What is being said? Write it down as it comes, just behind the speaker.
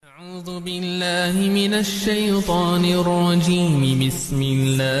أعوذ بالله من الشيطان الرجيم. بسم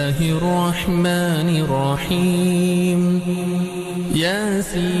الله الرحمن الرحيم.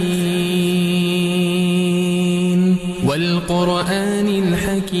 ياسين والقرآن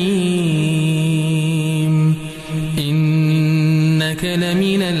الحكيم إنك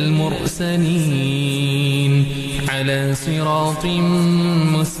لمن المرسلين على صراط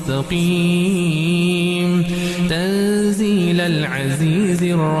مستقيم تنزيل العزيز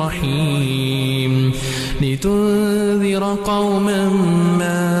الرحيم لتنذر قوما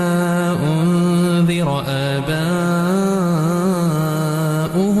ما أنذر آباؤهم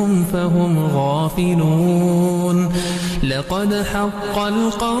فهم غافلون لقد حق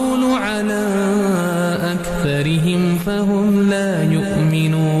القول على أكثرهم فهم لا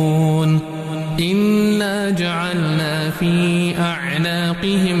يؤمنون إنا جعلنا في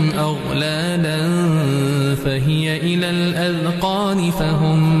أعناقهم أغلالا فهي إلى الأذقان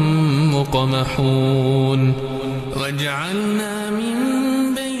فهم مقمحون وجعلنا من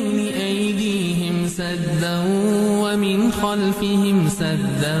بين أيديهم سدا ومن خلفهم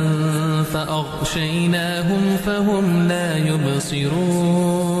سدا فأغشيناهم فهم لا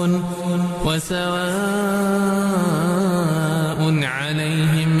يبصرون وسواء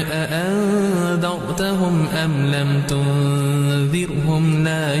عليهم أأنذرتهم أم لم تنذرهم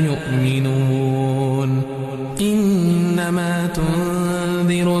لا يؤمنون إنما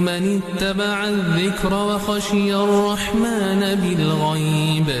تنذر من اتبع الذكر وخشي الرحمن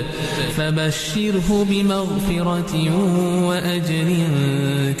بالغيب فبشره بمغفرة وأجر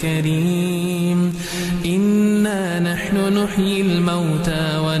كريم إنا نحن نحيي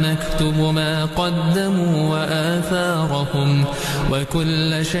الموتى ونكتب ما قدموا وآثارهم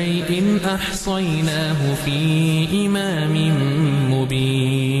وكل شيء أحصيناه في إمام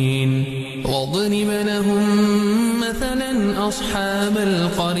مبين واضرب لهم مثلا أصحاب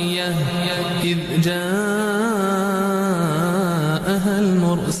القرية إذ جاءها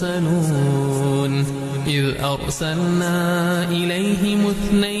المرسلون إذ أرسلنا إليهم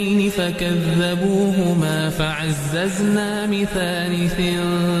اثنين فكذبوهما فعززنا بثالث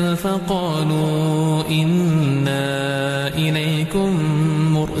فقالوا إنا إليكم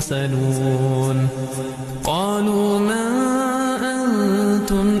مرسلون قالوا ما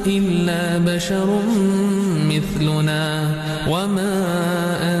أنتم إلا بشر مثلنا وما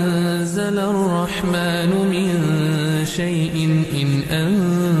أنزل الرحمن من شيء إن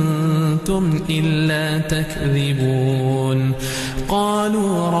أنتم إلا تكذبون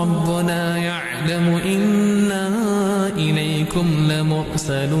قالوا ربنا يعلم إنا إليكم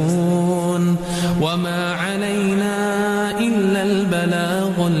لمرسلون وما علينا إلا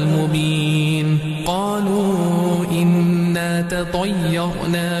البلاغ المبين قالوا إنا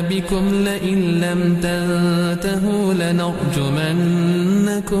تطيرنا بكم لئن لم تنتهوا لنرجمنكم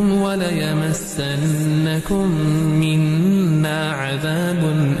وليمسنكم منا عذاب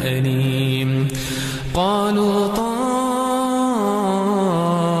أليم قالوا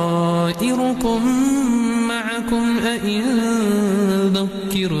طائركم معكم أئن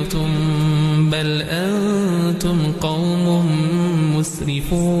ذكرتم بل أنتم قوم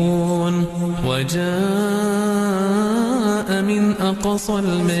مسرفون وجاء من أقصى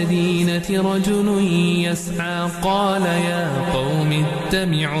المدينة رجل يسعى قال يا قوم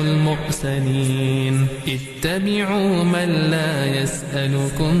اتبعوا المرسلين اتبعوا من لا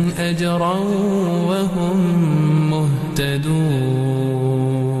يسألكم أجرا وهم مهتدون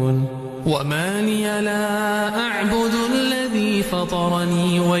وما لي لا أعبد الذي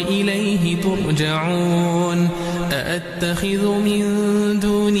فطرني وإليه ترجعون أأتخذ من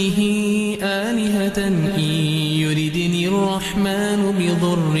دونه آلهة إن يردني الرحمن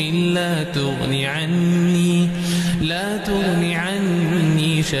بضر لا تغني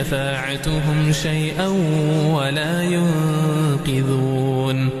عني شفاعتهم شيئا ولا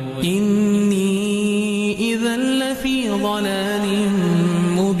ينقذون إني إذا لفي ضلال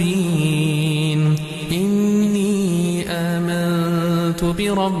مبين إني آمنت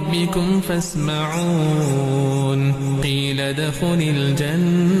بربكم فاسمعون قيل ادخل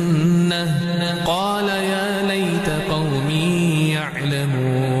الجنة قال يا ليت قومي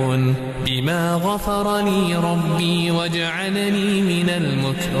يعلمون بما غفر لي ربي وجعلني من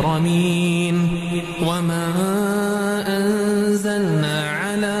المكرمين وما أنزلنا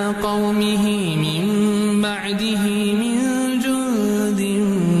على قومه من بعده من جند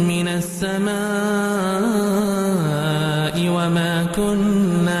من السماء وما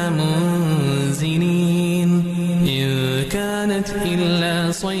كنا منزلين إن كانت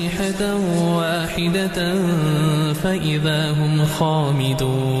إلا صيحة واحدة فإذا هم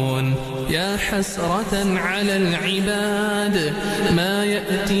خامدون يا حسرة على العباد ما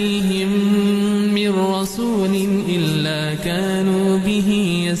يأتيهم من رسول إلا كانوا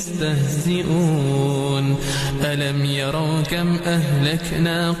به يستهزئون ألم يروا كم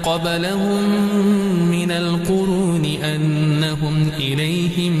أهلكنا قبلهم من القرون أنهم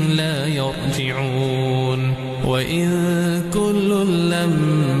إليهم لا يرجعون وإن كل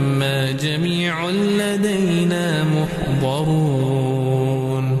لما جميع لدينا محضرون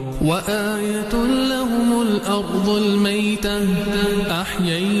وآية لهم الأرض الميتة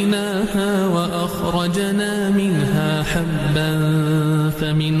أحييناها وأخرجنا منها حبا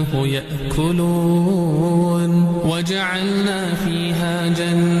فمنه يأكلون وجعلنا فيها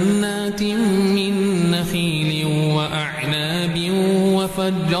جنات من نخيل وأعناب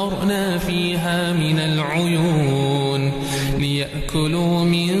وفجرنا فيها من العيون ليأكلوا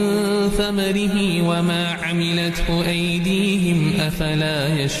من ثمره وما عملته أيديهم أفلا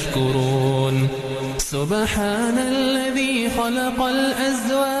يشكرون سبحان الذي خلق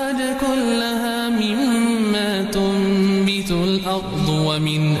الأزواج كلها مما تنبت الأرض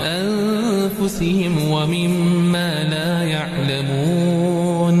ومن أنفسهم ومما لا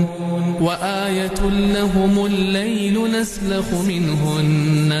يعلمون وآية لهم الليل نسلخ منه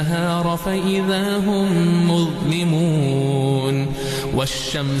النهار فإذا هم مظلمون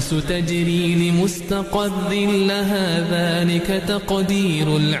والشمس تجري لمستقر لها ذلك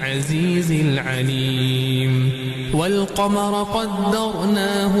تقدير العزيز العليم والقمر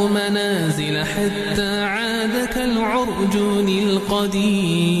قدرناه منازل حتى عاد كالعرجون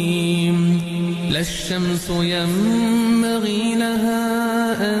القديم لا الشمس ينبغي لها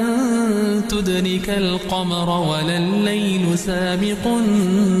أن تدرك القمر ولا الليل سابق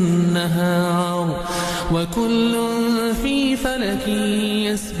النهار وكل في فلك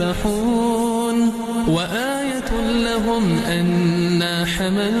يسبحون وآية لهم أنا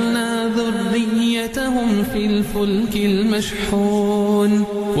حملنا ذريتهم في الفلك المشحون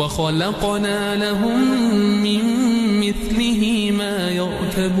وخلقنا لهم من مثله ما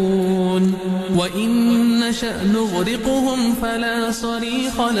يركبون وإن نشأ نغرقهم فلا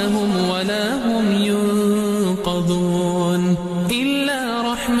صريخ لهم ولا هم ينقذون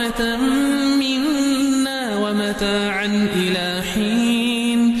إلا رحمة منا ومتاعا إلى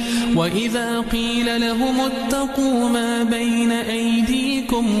حين وإذا قيل لهم اتقوا ما بين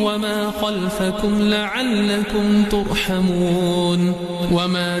أيديكم وما خلفكم لعلكم ترحمون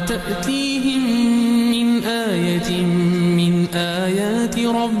وما تأتيهم من آية من آيات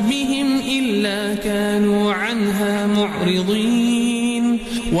ربهم إلا كانوا عنها معرضين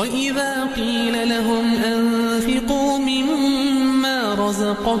وإذا قيل لهم أنفقوا مما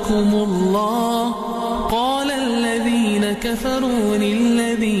رزقكم الله قال الذين كفروا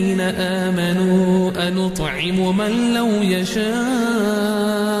للذين آمنوا أنطعم من لو يشاء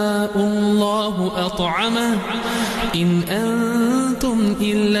الله أطعمه إن أنتم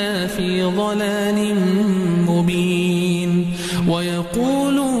إلا في ضلال مبين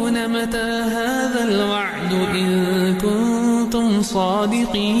ويقولون متى هذا الوعد إن كنتم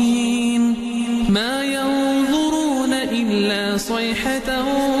صادقين ما ينظرون إلا صيحة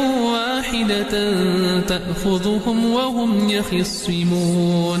واحدة تأخذهم وهم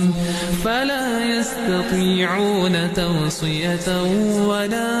يخصمون فلا يستطيعون توصية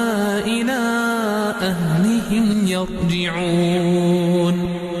ولا إلى أهلهم يرجعون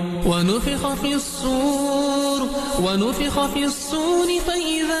ونفخ في الصور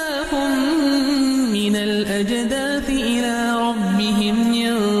فإذا هم من الأجداث إلى ربهم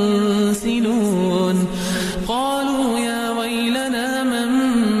ينسلون قالوا يا ويلنا من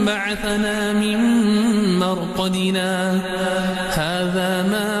بعثنا من مرقدنا هذا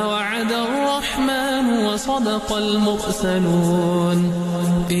ما وعد الرحمن وصدق المرسلون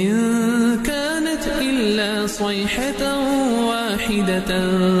إن كانت إلا صيحة واحدة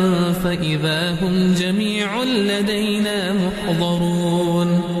فإذا هم جميع لدينا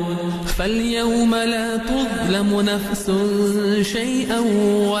محضرون فاليوم لا تظلم نفس شيئا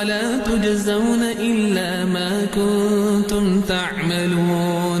ولا تجزون إلا ما كنتم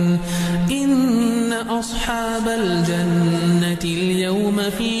تعملون إن أصحاب الجنة اليوم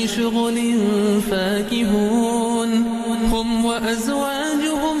في شغل فاكهون هم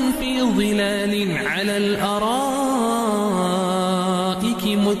وأزواجهم في ظلال على الأرائك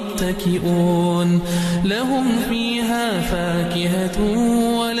متكئون لهم فيها فاكهة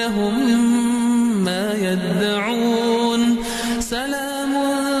ولهم ما يدعون سلام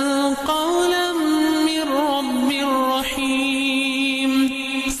قولا من رب رحيم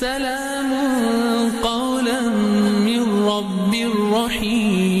سلام قولا من رب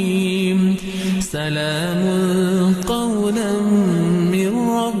رحيم سلام قولا من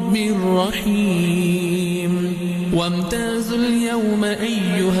رب رحيم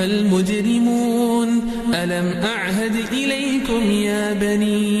أيها المجرمون ألم أعهد إليكم يا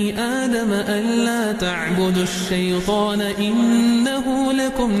بني آدم ألا تعبدوا الشيطان إنه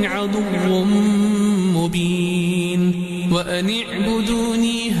لكم عدو مبين وأن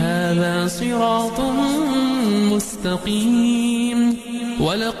اعبدوني هذا صراط مستقيم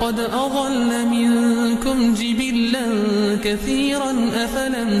ولقد أضل منكم جبلا كثيرا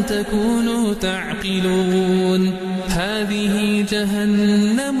أفلم تكونوا تعقلون هذه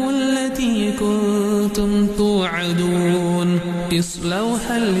جهنم التي كنتم توعدون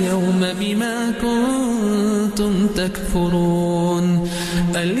اصلوها اليوم بما كنتم تكفرون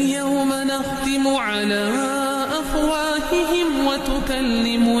اليوم نختم على أفواههم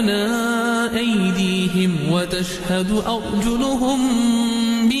وتكلمنا أيديهم وتشهد أرجلهم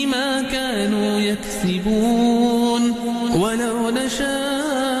بما كانوا يكسبون ولو نشاء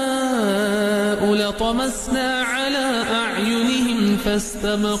لطمسنا على أعينهم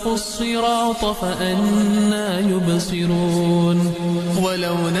فاستبقوا الصراط فأنى يبصرون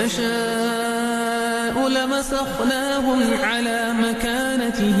ولو نشاء لمسخناهم على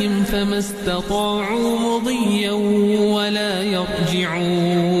مكانتهم فما استطاعوا مضيا ولا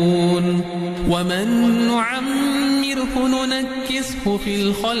يرجعون ومن نعمره ننكسه في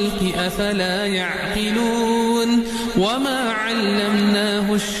الخلق أفلا يعقلون وما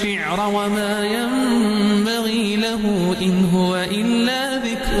علمناه الشعر وما ينبغي له إن هو إلا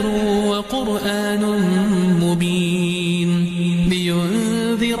ذكر وقرآن مبين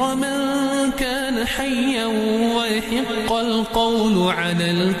لينذر من كان حيا ويحق القول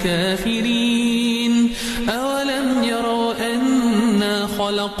على الكافرين أولم يروا أنا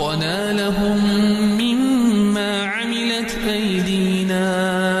خلقنا لهم مما عملت أيدينا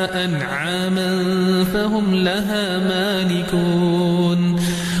أنعاما فهم لها مالكون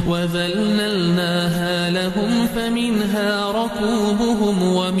وذللناها لهم فمنها ركوبهم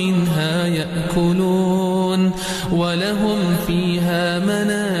ومنها يأكلون ولهم فيها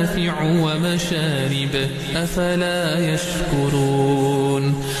منافع ومشارب أفلا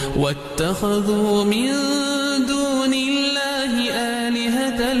يشكرون واتخذوا من دون الله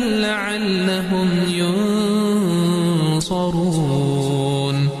آلهة لعلهم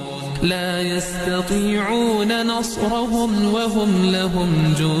ينصرون لا يستطيعون نصرهم وهم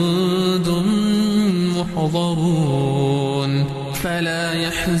لهم جند محضرون فلا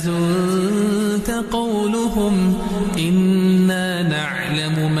يحزنك قولهم إنا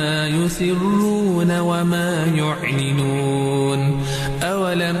نعلم ما يسرون وما يعلنون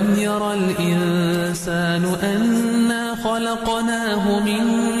أولم يرى الإنسان أنا خلقناه من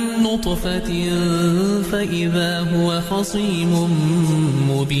نطفة فإذا هو خصيم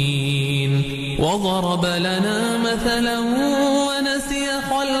مبين وضرب لنا مثلا ونسي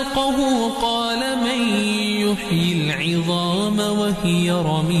خلقه قال من يحيي العظام وهي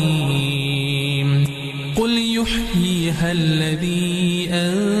رميم قل يحييها الذي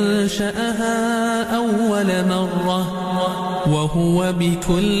أنشأها أول مرة وهو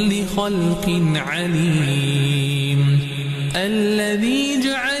بكل خلق عليم الذي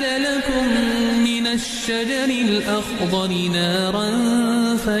جعل لكم من الشجر الأخضر نارا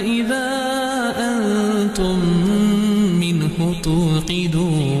فإذا أنتم منه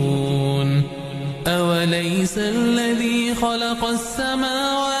توقدون أوليس الذي خلق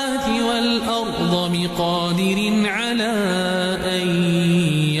السماوات والأرض بقادر على أن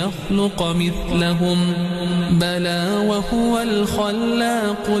يخلق مثلهم بلى وهو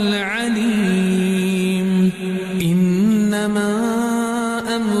الخلاق العليم إنما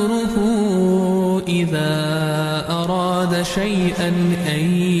أمره إذا أراد شيئا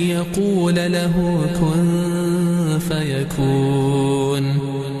أن يقول له كن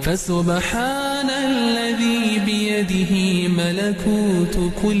فيكون فسبحان الذي بيده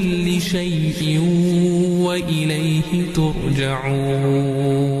ملكوت كل شيء وإليه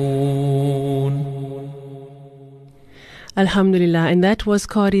ترجعون. Alhamdulillah, and that was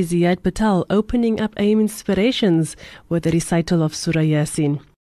Qari Ziyaad Patel opening up AIM Inspirations with a recital of Surah Yaseen.